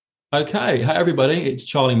Okay, hi everybody, it's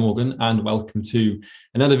Charlie Morgan and welcome to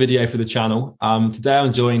another video for the channel. Today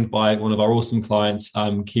I'm joined by one of our awesome clients,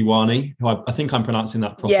 Kewanee, who I think I'm pronouncing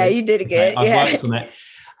that Yeah, properly. you did it Okay, good. I've Yeah. worked on it.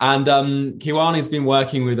 And Kewanee's been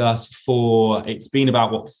working with us for, it's been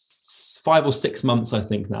about 5 or 6 months, I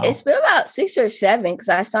think It's now. been about 6 or 7 because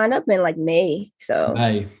I signed up in like May. So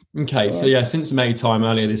May. Okay, so yeah. yeah, since May time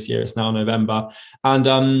earlier this year, it's now November,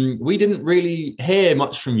 and we didn't really hear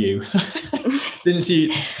much from you since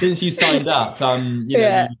you signed up.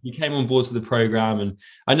 Yeah. You came on board to the program, and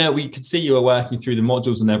I know we could see you were working through the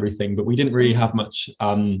modules and everything, but we didn't really have much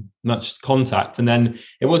contact. And then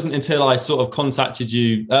it wasn't until I sort of contacted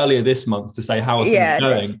you earlier this month to say how are things Yeah,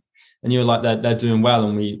 that's going, and you were like they're doing well,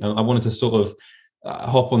 and I wanted to sort of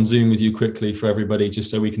hop on Zoom with you quickly for everybody,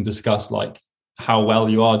 just so we can discuss like how well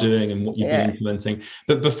you are doing and what you've been yeah. implementing.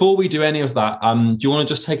 But before we do any of that, do you want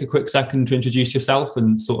to just take a quick second to introduce yourself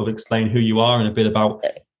and sort of explain who you are and a bit about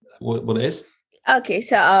what it is? Okay,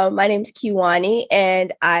 so my name is Kewanee,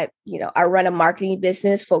 and I run a marketing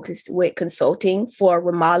business focused with consulting for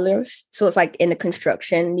remodelers. So it's like in the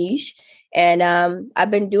construction niche. And I've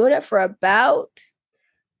been doing it for about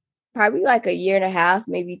probably like a year and a half,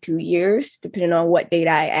 maybe 2 years, depending on what date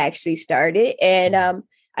I actually started. And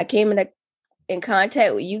I came in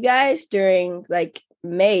contact with you guys during like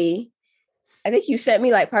May. I think you sent me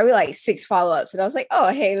like probably like 6 follow-ups, and I was like, oh,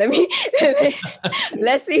 hey,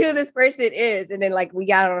 let's see who this person is. And then like we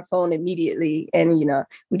got on the phone immediately, and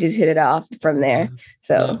we just hit it off from there.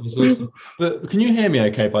 That So was awesome. But can you hear me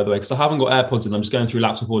okay, by the way? Because I haven't got AirPods in. I'm just going through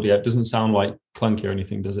laptop audio. It doesn't sound like clunky or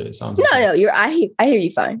anything, does it? It sounds okay. no, I hear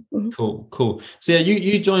you fine. Mhm. Cool. So yeah,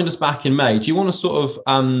 you joined us back in May. Do you want to sort of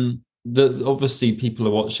obviously people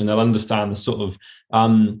are watching, they'll understand the sort of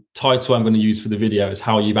title I'm going to use for the video is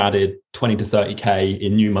how you've added 20 to 30K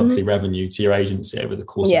in new monthly revenue to your agency over the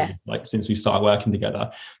course of like since we started working together.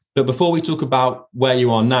 But before we talk about where you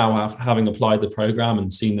are now, having applied the program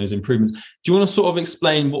and seen those improvements, do you want to sort of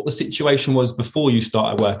explain what the situation was before you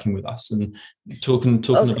started working with us and talking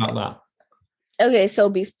Okay. about that? Okay, so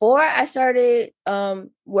before I started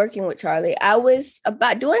working with Charlie, I was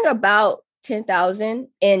doing about 10,000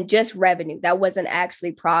 in just revenue. That wasn't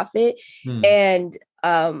actually profit. And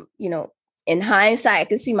in hindsight, I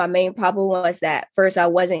could see my main problem was that first I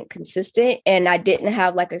wasn't consistent and I didn't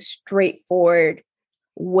have like a straightforward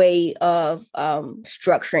way of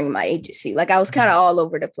structuring my agency. Like I was kind of all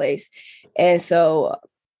over the place. And so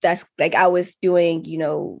that's like I was doing,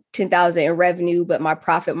 10,000 in revenue, but my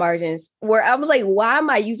profit margins were, I was like, why am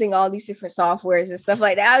I using all these different softwares and stuff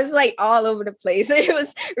like that? I was like all over the place. It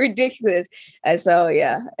was ridiculous. And so,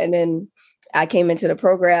 yeah. And then I came into the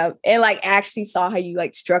program and like actually saw how you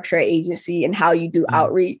like structure an agency and how you do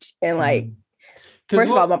outreach. And like,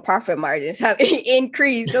 first of all, my profit margins have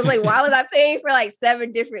increased. I was like, why was I paying for like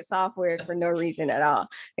 7 different softwares for no reason at all?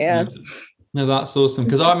 Yeah. No, that's awesome.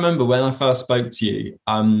 Because I remember when I first spoke to you,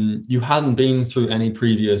 you hadn't been through any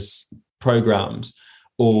previous programs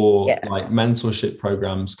or like mentorship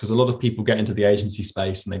programs, because a lot of people get into the agency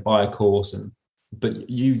space and they buy a course, but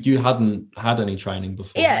you hadn't had any training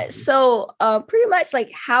before. Yeah. So pretty much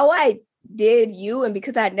like how I did you, and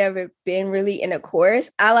because I'd never been really in a course,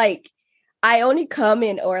 I only come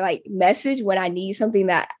in or like message when I need something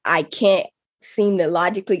that I can't seem to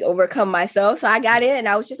logically overcome myself. So I got in and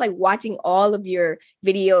I was just like watching all of your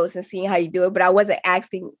videos and seeing how you do it, but I wasn't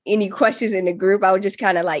asking any questions in the group. I was just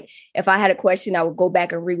kind of like, if I had a question, I would go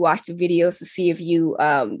back and rewatch the videos to see if you,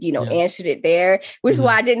 answered it there, which is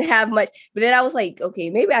why I didn't have much. But then I was like,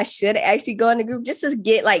 okay, maybe I should actually go in the group just to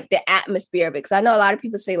get like the atmosphere of it. Cause I know a lot of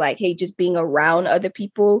people say like, hey, just being around other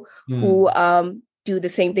people who, do the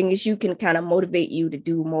same thing as you can kind of motivate you to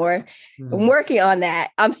do more. I'm working on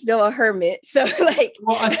that. I'm still a hermit. So like,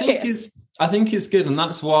 well, I think it's good. And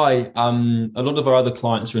that's why a lot of our other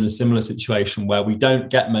clients are in a similar situation where we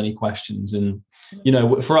don't get many questions. And,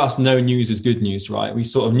 for us, no news is good news, right? We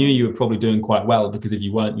sort of knew you were probably doing quite well, because if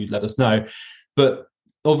you weren't, you'd let us know. But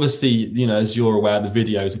obviously, as you're aware, the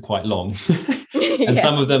videos are quite long. And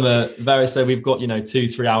some of them are so we've got,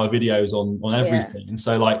 2-3 hour videos on everything. And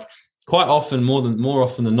so like, quite often, more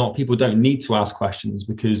often than not, people don't need to ask questions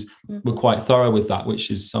because we're quite thorough with that,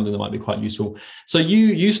 which is something that might be quite useful. So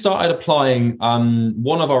you started applying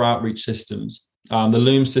one of our outreach systems, the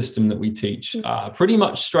Loom system that we teach, pretty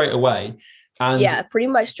much straight away. And pretty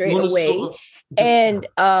much straight away. And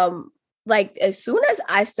like as soon as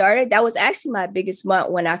I started, that was actually my biggest month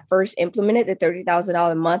when I first implemented the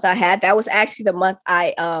 $30,000 month I had. That was actually the month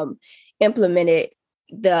I implemented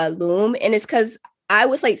the Loom, and it's because I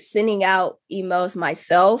was like sending out emails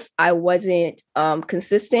myself. I wasn't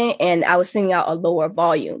consistent, and I was sending out a lower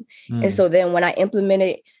volume. And so then when I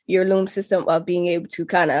implemented, your loom system of being able to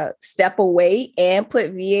kind of step away and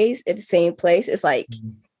put VAs at the same place, it's like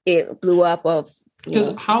it blew up of.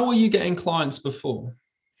 Because how were you getting clients before?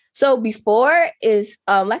 So before is,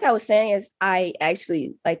 like I was saying, is I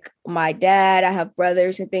actually, like my dad, I have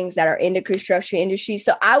brothers and things that are in the construction industry.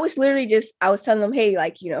 So I was literally I was telling them, hey,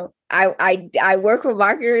 like, I work with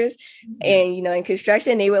marketers and, in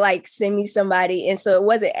construction, they would like send me somebody. And so it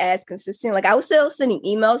wasn't as consistent. Like I was still sending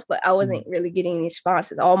emails, but I wasn't really getting any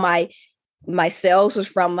responses. All my sales was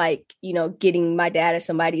from like, getting my dad or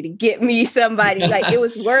somebody to get me somebody. Like it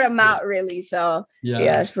was word of mouth really. So yeah,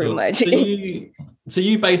 that's pretty much. So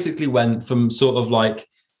you basically went from sort of like,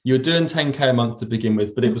 you were doing 10K a month to begin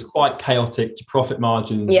with, but it was quite chaotic. Your profit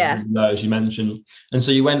margins, low, as you mentioned. And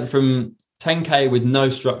so you went from 10K with no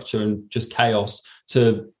structure and just chaos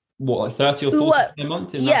to what, like 30 or 40K a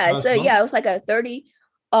month? It was like a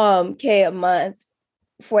 30K a month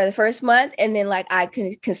for the first month. And then like I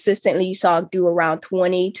can consistently do around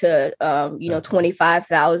 20 to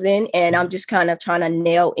 25,000. And I'm just kind of trying to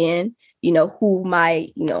nail in, who my,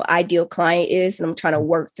 ideal client is. And I'm trying to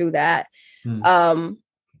work through that.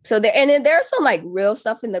 So then there's some like real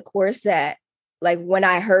stuff in the course that like when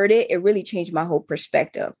I heard it, it really changed my whole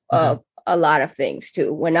perspective of a lot of things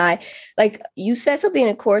too. When you said something in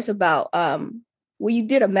the course about, you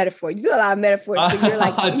did a metaphor. You do a lot of metaphors. But you're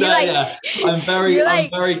like, I'm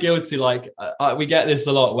very guilty. Like we get this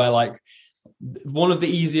a lot where like one of the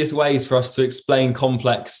easiest ways for us to explain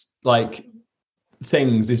complex like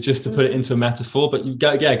things is just to put it into a metaphor. But you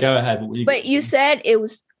go ahead. You said it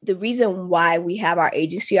was the reason why we have our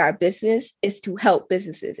agency, our business, is to help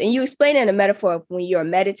businesses. And you explain in a metaphor of when you're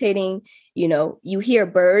meditating, you hear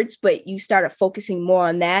birds, but you started focusing more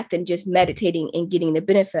on that than just meditating and getting the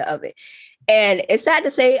benefit of it. And it's sad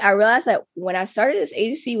to say, I realized that when I started this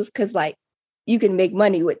agency was because like you can make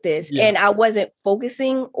money with this. And I wasn't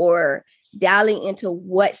focusing or dialing into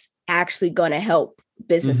what's actually going to help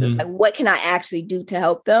businesses. Like what can I actually do to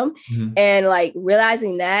help them? And like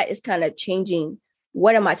realizing that is kind of changing.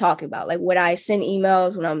 What am I talking about? Like when I send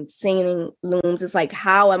emails, when I'm sending looms, it's like,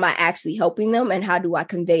 how am I actually helping them? And how do I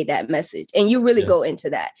convey that message? And you really go into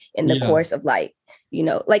that in the course of like,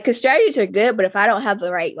 because strategies are good, but if I don't have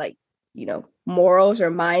the right, like, morals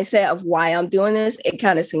or mindset of why I'm doing this, it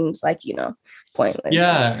kind of seems like, pointless.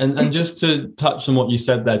 Yeah. And just to touch on what you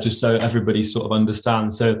said there, just so everybody sort of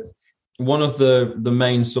understands. So one of the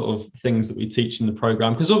main sort of things that we teach in the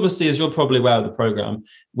program, because obviously, as you're probably aware of the program,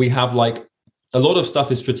 we have like a lot of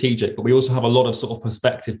stuff is strategic, but we also have a lot of sort of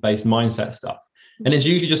perspective-based mindset stuff. And it's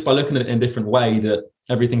usually just by looking at it in a different way that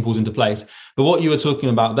everything falls into place. But what you were talking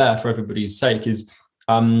about there, for everybody's sake, is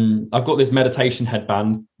I've got this meditation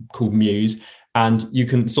headband called Muse, and you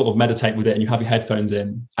can sort of meditate with it and you have your headphones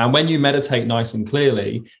in. And when you meditate nice and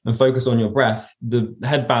clearly and focus on your breath, the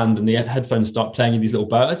headband and the headphones start playing you these little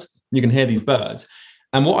birds. You can hear these birds.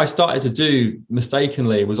 And what I started to do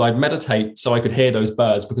mistakenly was I'd meditate so I could hear those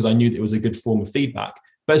birds because I knew that it was a good form of feedback.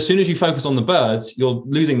 But as soon as you focus on the birds, you're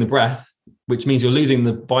losing the breath, which means you're losing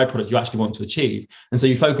the byproduct you actually want to achieve. And so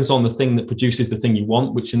you focus on the thing that produces the thing you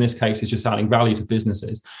want, which in this case is just adding value to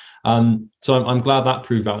businesses. So I'm glad that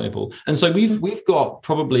proved valuable. And so we've got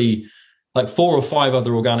probably like 4 or 5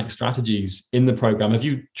 other organic strategies in the program. Have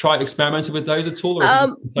you tried experimenting with those at all?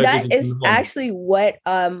 That is actually what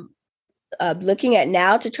looking at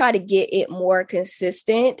now to try to get it more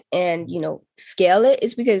consistent and, scale it,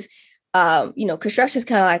 is because, construction is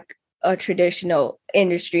kind of like a traditional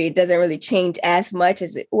industry. It doesn't really change as much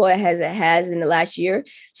as it has in the last year.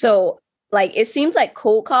 So like, it seems like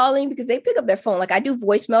cold calling, because they pick up their phone. Like I do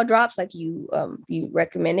voicemail drops, like you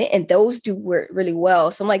recommend it, and those do work really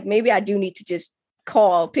well. So I'm like, maybe I do need to just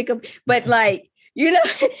pick up, but like,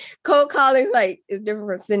 cold calling is different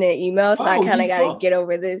from sending an email. So I kind of got to get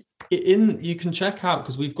over this. You can check out,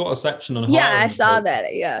 because we've got a section on. Yeah, I saw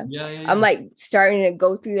that. Yeah. I'm like starting to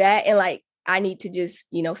go through that, and like I need to just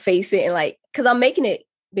face it, and like, because I'm making it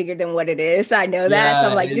bigger than what it is. I know that. So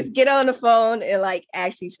I'm like, just get on the phone and like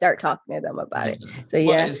actually start talking to them about it.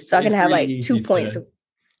 So so I can have really like 2 points.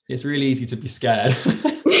 It's really easy to be scared.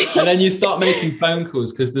 And then you start making phone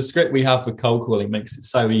calls, because the script we have for cold calling makes it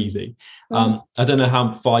so easy. I don't know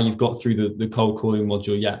how far you've got through the cold calling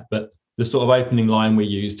module yet, but the sort of opening line we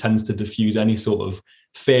use tends to diffuse any sort of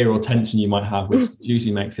fear or tension you might have, which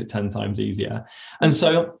usually makes it 10 times easier. And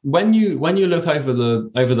so when you look over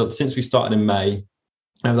the since we started in May,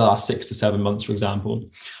 over the last 6 to 7 months, for example,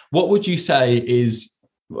 what would you say is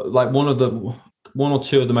like one or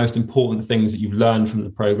two of the most important things that you've learned from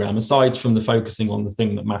the program, aside from the focusing on the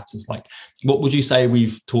thing that matters? Like, what would you say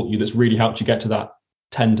we've taught you that's really helped you get to that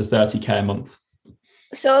 10 to 30K a month?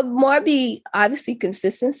 So more be obviously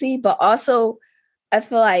consistency, but also I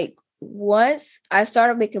feel like once I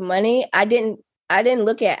started making money, I didn't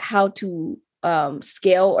look at how to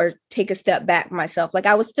scale or take a step back myself. Like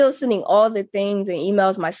I was still sending all the things and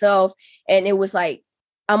emails myself. And it was like,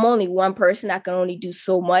 I'm only one person. I can only do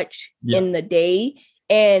so much in the day.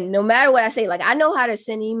 And no matter what I say, like I know how to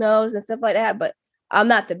send emails and stuff like that, but I'm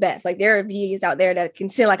not the best. Like there are VAs out there that can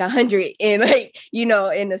send like 100 in like, you know,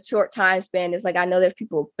 in a short time span. It's like, I know there's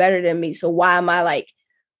people better than me. So why am I like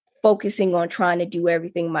focusing on trying to do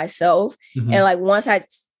everything myself? Mm-hmm. And like, once I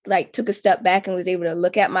like took a step back and was able to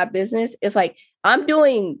look at my business, it's like, I'm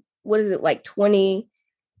doing, what is it? Like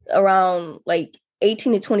around like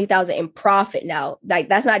 18 to 20,000 in profit now. Like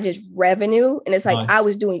that's not just revenue. And it's like, nice.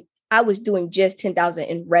 I was doing just 10,000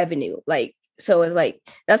 in revenue. Like, so it's like,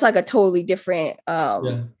 that's like a totally different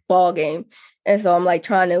ball game. And so I'm like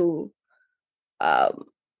trying to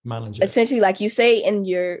manage it. Essentially, like you say in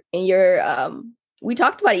your we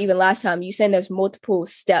talked about it even last time, you saying there's multiple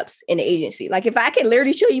steps in the agency. Like if I could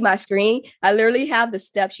literally show you my screen, I literally have the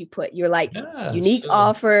steps you put. You're like unique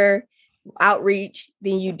offer, outreach,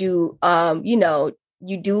 then you do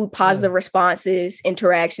you do positive responses,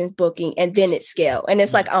 interactions, booking, and then it's scale. And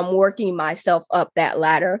it's like I'm working myself up that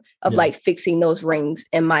ladder of like fixing those rings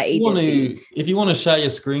in my agency. If you want to share your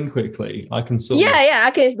screen quickly, I can sort of... I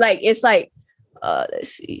can, like, it's like, let's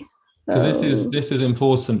see. Because this is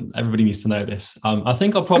important. Everybody needs to know this. I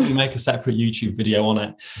think I'll probably make a separate YouTube video on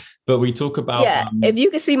it. But we talk about if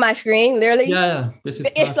you can see my screen, literally, this is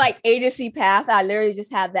it's like agency path. I literally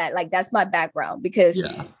just have that, like that's my background because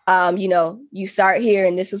you start here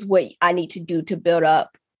and this is what I need to do to build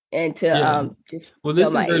up and to just this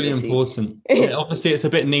is really agency. Important. Obviously, it's a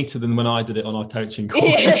bit neater than when I did it on our coaching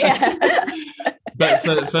course. But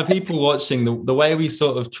for people watching, the way we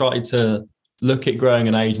sort of try to look at growing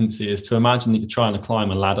an agency is to imagine that you're trying to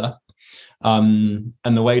climb a ladder. And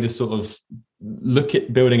the way to sort of look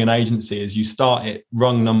at building an agency is you start at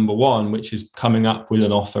rung number one, which is coming up with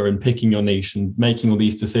an offer and picking your niche and making all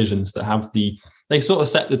these decisions that they sort of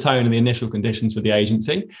set the tone and the initial conditions for the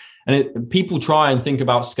agency. And people try and think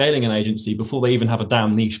about scaling an agency before they even have a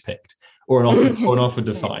damn niche picked or an offer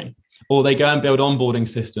defined. Or they go and build onboarding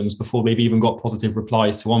systems before they've even got positive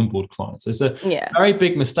replies to onboard clients. It's a very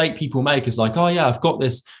big mistake people make. It's like, I've got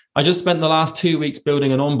this. I just spent the last 2 weeks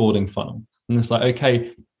building an onboarding funnel. And it's like,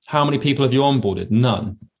 okay, how many people have you onboarded?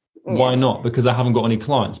 None. Why not? Because I haven't got any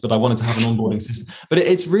clients, but I wanted to have an onboarding system. But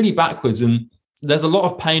it's really backwards. And there's a lot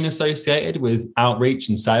of pain associated with outreach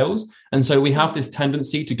and sales. And so we have this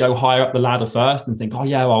tendency to go higher up the ladder first and think,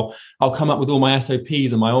 I'll come up with all my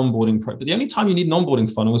SOPs and my onboarding. But the only time you need an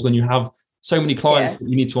onboarding funnel is when you have so many clients that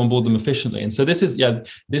you need to onboard them efficiently. And so this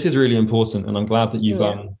is really important. And I'm glad that you've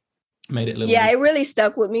made it a little bit. It really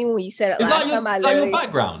stuck with me when you said it last time. Is that your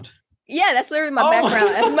background? Yeah, that's literally my background.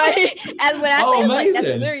 As when I say like, that's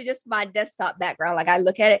literally just my desktop background. Like I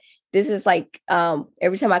look at it, this is like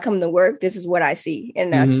every time I come to work, this is what I see,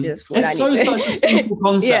 and that's just what I need. It's such a simple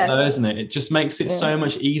concept, though, isn't it? It just makes it so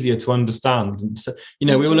much easier to understand. And so,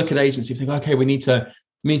 we all look at agency, think, okay, we need to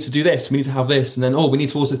do this, we need to have this, and then we need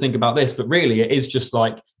to also think about this. But really, it is just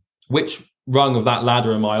like, which rung of that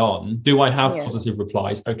ladder am I on? Do I have positive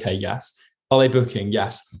replies? Okay, yes. Are they booking?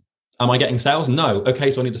 Yes. Am I getting sales? No. Okay,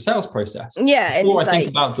 so I need a sales process. Yeah, and or I think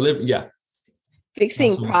about delivery. Yeah,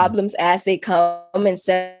 fixing problems as they come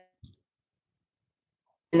instead.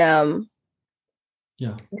 And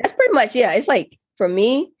that's pretty much it's like for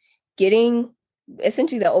me, getting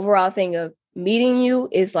essentially the overall thing of meeting you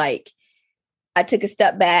is like I took a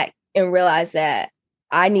step back and realized that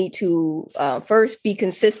I need to first be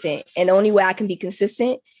consistent, and the only way I can be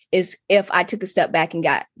consistent is if I took a step back and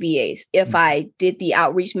got VAs, if I did the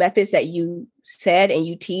outreach methods that you said and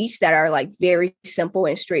you teach that are like very simple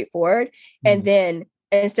and straightforward. And then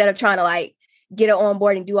instead of trying to like get it on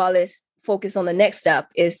board and do all this, focus on the next step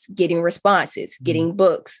is getting responses, getting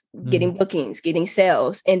books, getting bookings, getting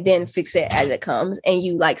sales, and then fix it as it comes. And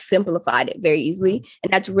you like simplified it very easily.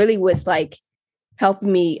 And that's really what's like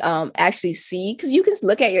helping me actually see, because you can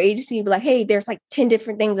look at your agency and be like, hey, there's like 10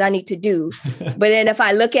 different things I need to do. But then if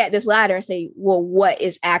I look at this ladder and say, well, what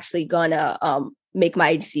is actually gonna make my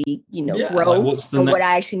agency, grow, like what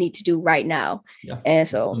I actually need to do right now. Yeah. And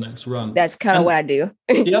so the next run. That's kind of what I do.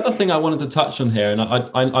 The other thing I wanted to touch on here, and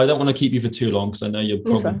I don't want to keep you for too long because I know you're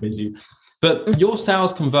probably busy, but your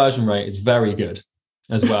sales conversion rate is very good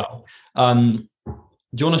as well.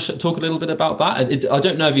 Do you want to talk a little bit about that? I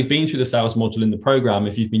don't know if you've been through the sales module in the program,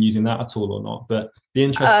 if you've been using that at all or not, but be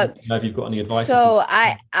interested to know if you've got any advice. So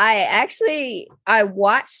I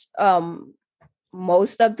watched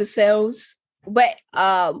most of the sales but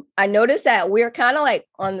I noticed that we're kind of like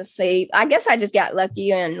on the same. I guess I just got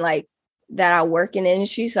lucky and like that I work in the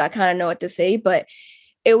industry, so I kind of know what to say. But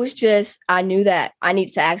it was just I knew that I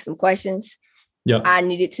needed to ask them questions. Yeah, I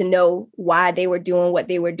needed to know why they were doing what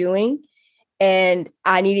they were doing, and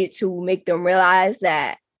I needed to make them realize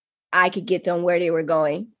that I could get them where they were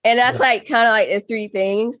going. And that's like kind of like the three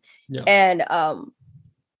things. Yeah. And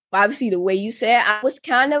obviously the way you said, I was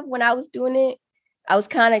kind of, when I was doing it, I was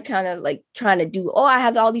kind of like trying to do, I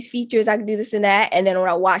have all these features, I can do this and that. And then when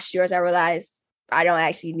I watched yours, I realized I don't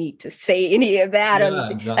actually need to say any of that.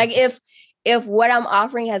 Exactly. Like if what I'm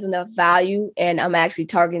offering has enough value and I'm actually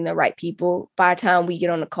targeting the right people, by the time we get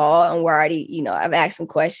on the call and we're already, I've asked some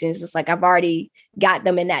questions, it's like I've already got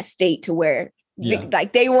them in that state to where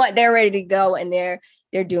they're ready to go and they're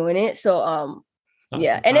doing it. So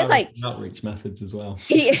That's and it's like outreach methods as well.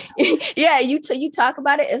 Yeah, you talk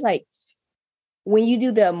about it. It's like when you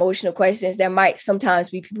do the emotional questions, there might sometimes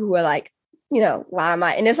be people who are like, why am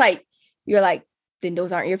I? And it's like you're like, then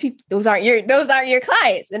those aren't your people. Those aren't your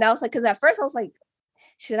clients. And I was like, because at first I was like,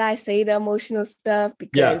 should I say the emotional stuff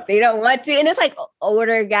because they don't want to? And it's like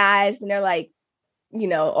older guys, and they're like,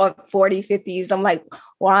 or 40, 50s. I'm like,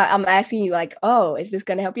 well, I'm asking you like, oh, is this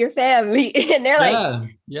going to help your family? And they're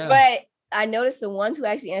like, but I noticed the ones who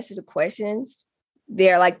actually answer the questions,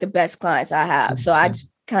 they're like the best clients I have. So I just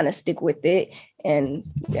kind of stick with it. And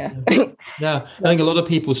I think a lot of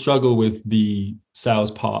people struggle with the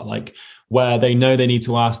sales part, like where they know they need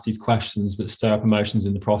to ask these questions that stir up emotions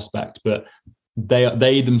in the prospect, but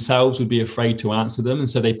they themselves would be afraid to answer them. And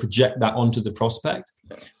so they project that onto the prospect.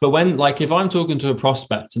 But when, like, if I'm talking to a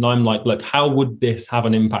prospect and I'm like, look, how would this have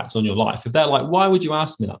an impact on your life? If they're like, why would you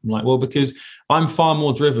ask me that? I'm like, well, because I'm far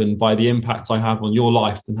more driven by the impact I have on your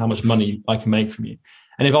life than how much money I can make from you.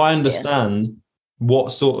 And if I understand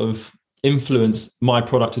what sort of influence my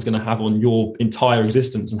product is going to have on your entire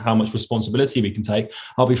existence and how much responsibility we can take,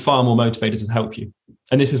 I'll be far more motivated to help you.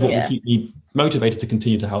 And this is what will keep me motivated to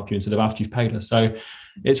continue to help you instead of after you've paid us. So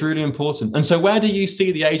it's really important. And so where do you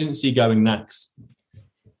see the agency going next?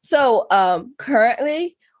 So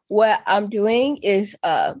currently what I'm doing is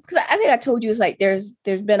because I think I told you, it's like there's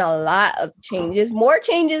been a lot of changes, more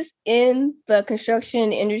changes in the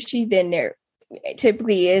construction industry than there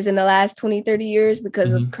typically is in the last 20, 30 years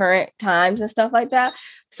because of current times and stuff like that.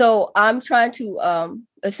 So I'm trying to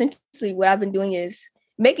essentially what I've been doing is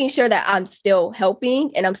making sure that I'm still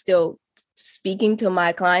helping and I'm still speaking to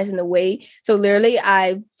my clients in a way. So literally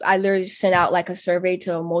I literally sent out like a survey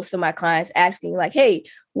to most of my clients asking like, hey,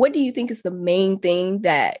 what do you think is the main thing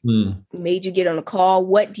that made you get on a call?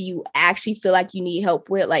 What do you actually feel like you need help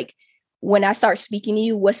with? Like when I start speaking to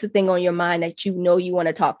you, what's the thing on your mind that you want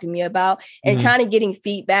to talk to me about? And kind of getting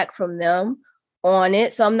feedback from them on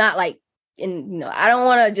it. So I'm not like, I don't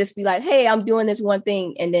want to just be like, hey, I'm doing this one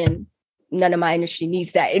thing and then none of my industry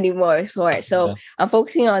needs that anymore for it. So I'm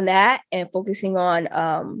focusing on that and focusing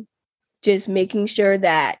on just making sure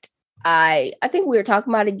that I think we were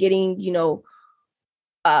talking about it getting,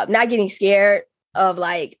 not getting scared of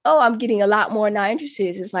like, oh, I'm getting a lot more not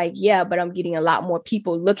interested. It's like, but I'm getting a lot more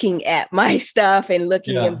people looking at my stuff and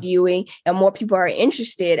looking and viewing, and more people are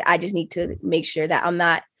interested. I just need to make sure that I'm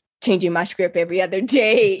not changing my script every other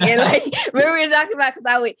day. And like, remember we were talking about,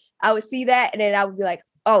 because I would see that and then I would be like,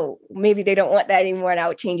 oh, maybe they don't want that anymore, and I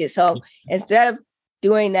would change it. So instead of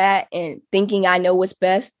doing that and thinking I know what's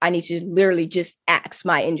best, I need to literally just ask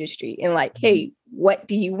my industry and like, hey, what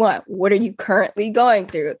do you want? What are you currently going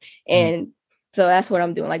through? And so that's what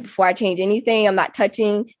I'm doing. Like before I change anything, I'm not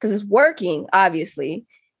touching because it's working, obviously,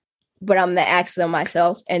 but I'm going to ask them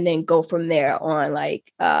myself and then go from there on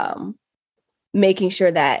like making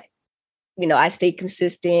sure that, I stay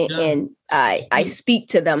consistent and I speak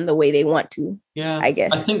to them the way they want to. Yeah, I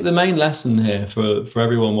guess. I think the main lesson here for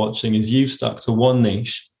everyone watching is you've stuck to one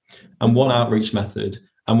niche and one outreach method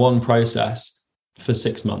and one process for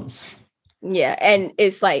 6 months. Yeah. And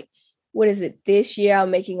it's like, what is it? This year I'm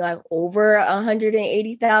making like over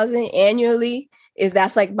 180,000 annually.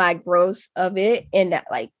 That's like my gross of it. And that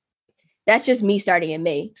like, that's just me starting in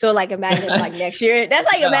May. So like imagine like next year.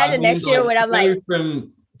 That's like imagine next year when I'm like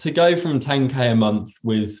to go from 10K a month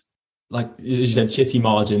with, like you said, shitty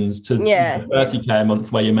margins to 30K a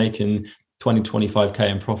month where you're making 20, 25K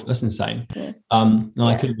in profit. That's insane. And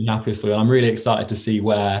I couldn't be happier for you. And I'm really excited to see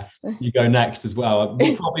where you go next as well.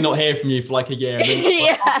 We'll probably not hear from you for like a year.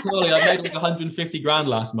 Surely I made like 150 grand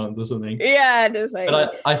last month or something. Yeah. Just like,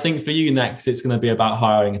 but I think for you next, it's going to be about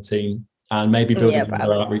hiring a team and maybe building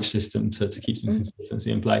another outreach system to keep some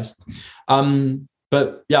consistency in place.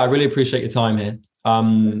 But yeah, I really appreciate your time here.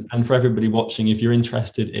 And for everybody watching, if you're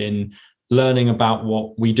interested in learning about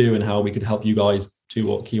what we do and how we could help you guys do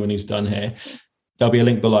what Kewanee's done here, there'll be a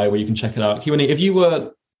link below where you can check it out. Kewanee,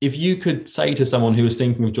 if you could say to someone who was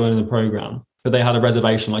thinking of joining the program, but they had a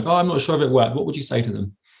reservation, like, oh, I'm not sure if it worked, what would you say to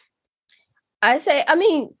them? I say, I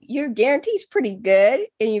mean, your guarantee is pretty good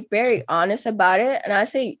and you're very honest about it. And I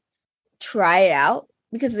say, try it out,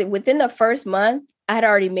 because within the first month, I had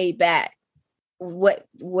already made back what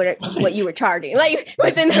you were charging. Like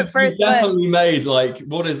within the first you definitely month. made, like,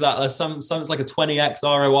 what is that? It's like a 20x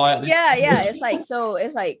ROI at this Yeah.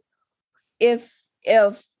 It's like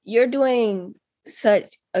if you're doing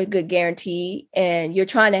such a good guarantee and you're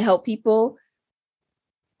trying to help people,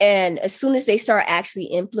 and as soon as they start actually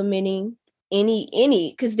implementing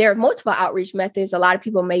any, because there are multiple outreach methods. A lot of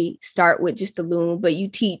people may start with just the loom, but you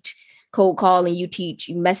teach cold calling, you teach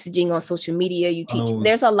messaging on social media, you teach,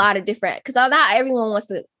 there's a lot of different, because not everyone wants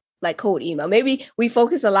to like cold email. Maybe we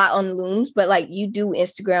focus a lot on looms, but like you do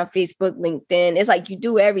Instagram, Facebook, LinkedIn. It's like you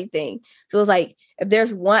do everything. So it's like, if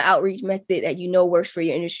there's one outreach method that you know works for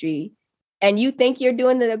your industry and you think you're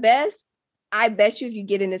doing it the best, I bet you if you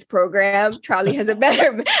get in this program, Charlie has a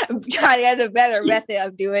better method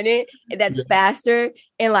of doing it, and that's faster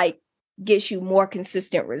and like gets you more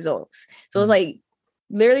consistent results. So it's like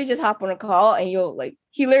literally just hop on a call and you'll like,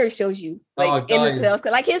 he literally shows you like in the sales,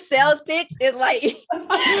 like his sales pitch is like,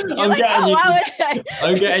 I'm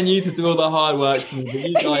getting you to do all the hard work for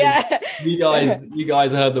me, but you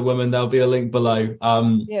guys heard the woman. There'll be a link below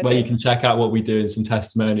where you can check out what we do and some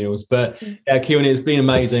testimonials. But yeah, Kewanee, it's been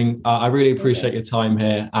amazing. I really appreciate your time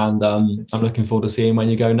here, and I'm looking forward to seeing when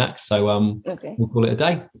you go next. So we'll call it a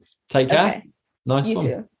day. Take care. Nice one.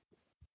 You too.